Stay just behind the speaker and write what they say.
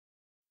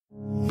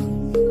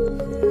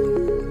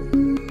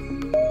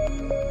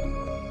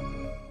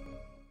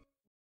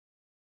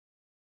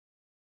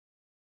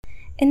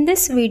In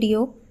this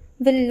video,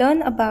 we'll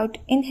learn about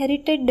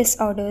inherited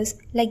disorders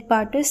like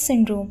Bartter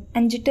syndrome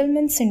and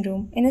Gitelman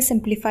syndrome in a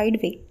simplified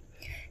way.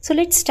 So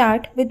let's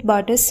start with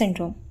Bartter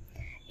syndrome.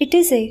 It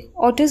is a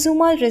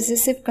autosomal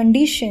recessive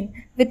condition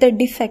with a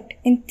defect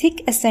in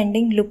thick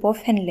ascending loop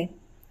of Henle.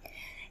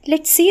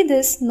 Let's see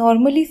this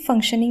normally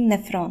functioning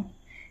nephron.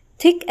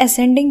 Thick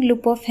ascending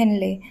loop of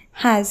Henle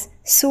has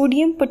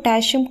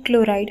sodium-potassium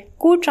chloride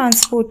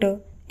cotransporter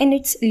in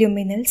its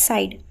luminal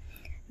side,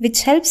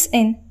 which helps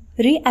in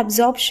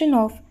reabsorption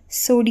of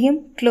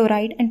sodium,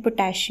 chloride and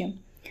potassium.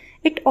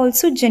 It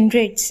also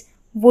generates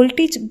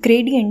voltage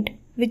gradient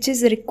which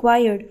is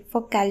required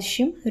for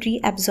calcium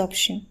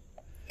reabsorption.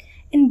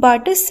 In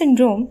Bartter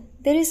syndrome,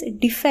 there is a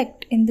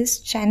defect in this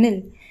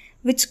channel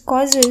which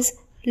causes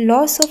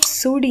loss of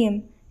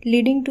sodium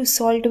leading to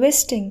salt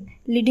wasting,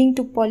 leading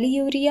to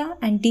polyuria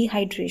and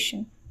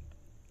dehydration.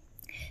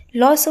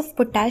 Loss of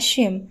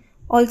potassium,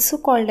 also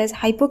called as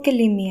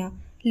hypokalemia,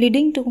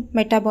 leading to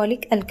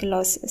metabolic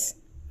alkalosis.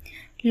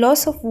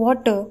 Loss of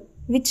water,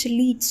 which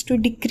leads to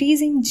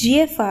decrease in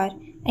GFR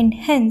and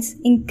hence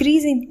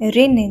increase in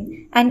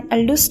renin and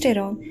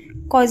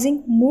aldosterone,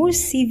 causing more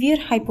severe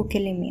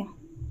hypokalemia.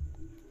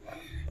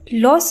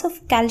 Loss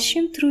of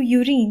calcium through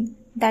urine,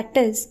 that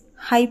is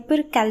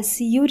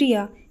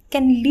hypercalciuria,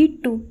 can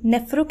lead to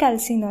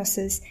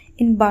nephrocalcinosis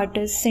in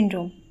Bartter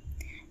syndrome.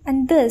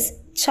 And thus,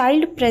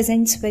 child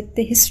presents with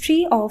the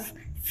history of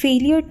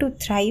failure to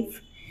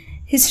thrive,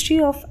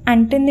 history of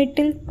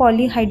antenatal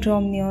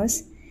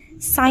polyhydramnios,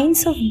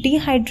 signs of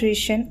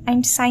dehydration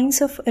and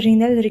signs of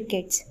renal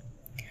rickets.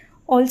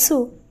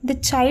 Also, the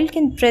child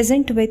can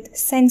present with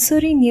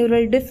sensory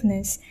neural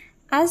deafness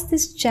as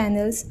these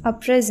channels are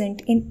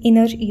present in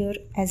inner ear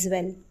as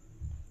well.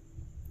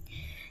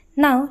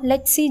 Now,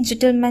 let's see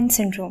Gitelman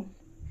syndrome.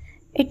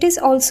 It is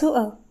also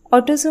a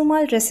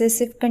autosomal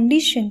recessive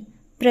condition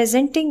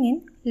presenting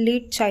in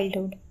late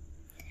childhood.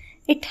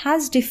 It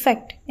has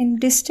defect in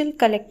distal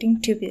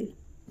collecting tubule.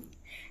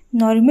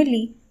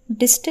 Normally,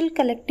 distal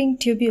collecting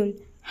tubule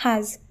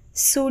has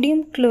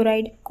sodium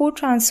chloride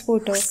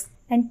cotransporter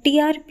and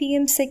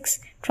TRPM6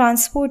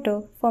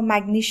 transporter for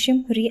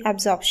magnesium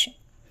reabsorption.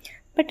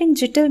 But in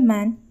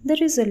Gitelman,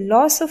 there is a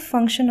loss of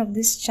function of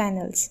these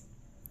channels,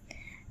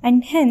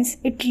 and hence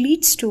it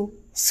leads to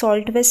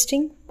salt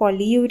wasting,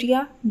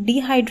 polyuria,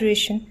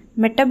 dehydration,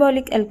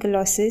 metabolic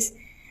alkalosis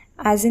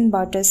as in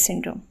Bartter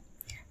syndrome.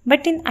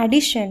 But in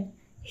addition,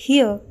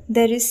 here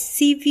there is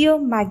severe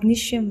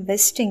magnesium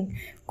wasting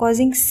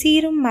causing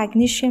serum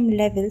magnesium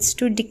levels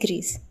to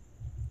decrease.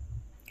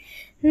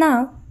 Now,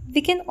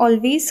 we can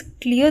always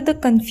clear the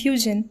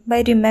confusion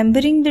by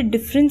remembering the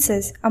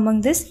differences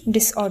among this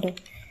disorder.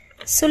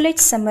 So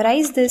let's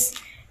summarize these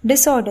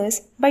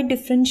disorders by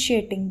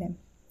differentiating them.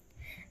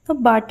 Now,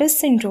 Bartter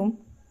syndrome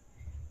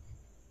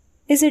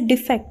is a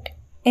defect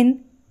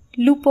in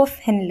loop of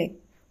Henle,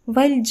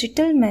 while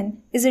Gitelman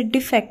is a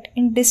defect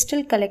in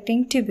distal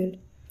collecting tubule.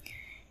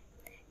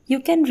 You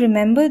can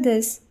remember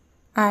this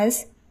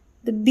as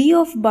the B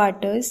of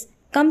Bartter's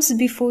comes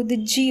before the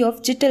G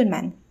of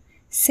Gitelman.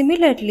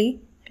 Similarly,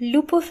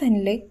 loop of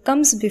Henle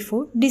comes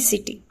before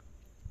DCT.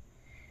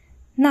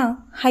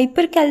 Now,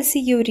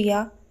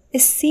 hypercalciuria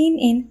is seen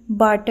in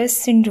Bartter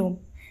syndrome,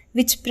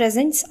 which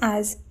presents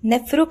as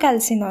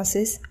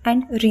nephrocalcinosis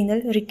and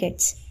renal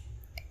rickets.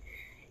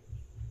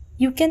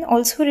 You can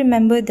also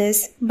remember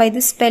this by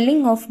the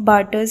spelling of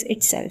Bartter's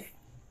itself.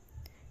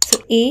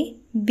 So A,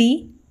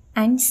 B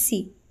and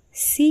C.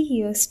 C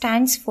here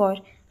stands for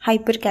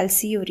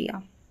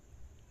hypercalciuria.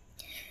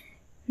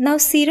 Now,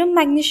 serum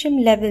magnesium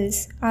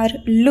levels are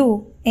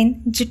low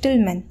in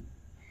Gitelman.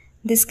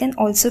 This can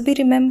also be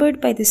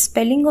remembered by the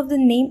spelling of the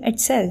name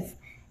itself.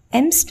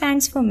 M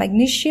stands for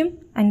magnesium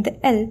and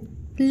the L,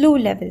 low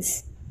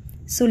levels.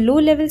 So, low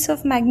levels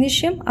of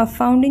magnesium are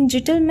found in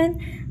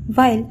Gitelman,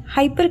 while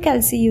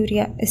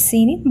hypercalciuria is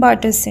seen in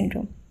Bartter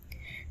syndrome.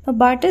 Now,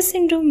 Bartter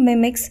syndrome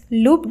mimics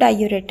loop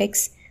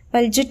diuretics,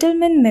 while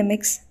Gitelman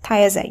mimics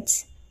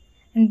thiazides.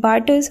 And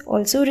Bartter's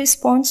also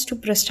responds to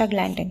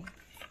prostaglandin.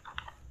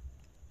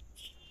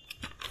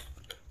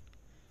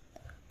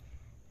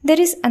 There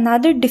is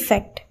another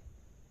defect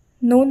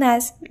known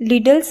as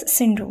Liddle's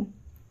syndrome.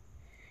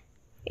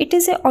 It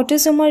is an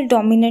autosomal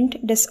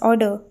dominant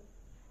disorder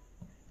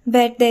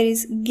where there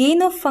is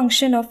gain of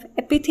function of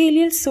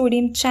epithelial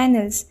sodium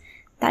channels,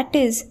 that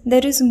is,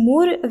 there is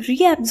more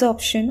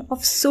reabsorption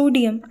of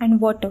sodium and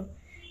water,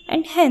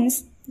 and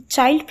hence the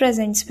child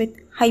presents with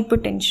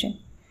hypertension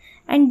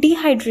and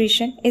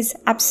dehydration is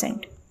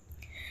absent.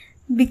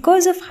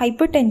 Because of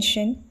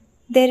hypertension,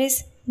 there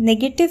is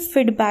negative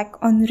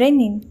feedback on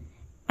renin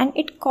and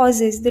it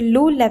causes the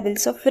low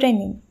levels of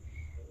renin,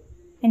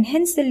 and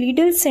hence the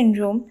Liddle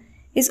syndrome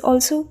is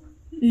also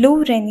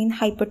low renin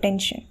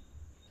hypertension.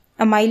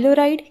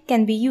 Amiloride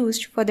can be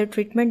used for the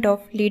treatment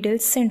of Liddle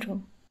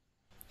syndrome.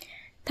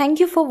 Thank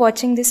you for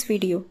watching this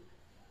video.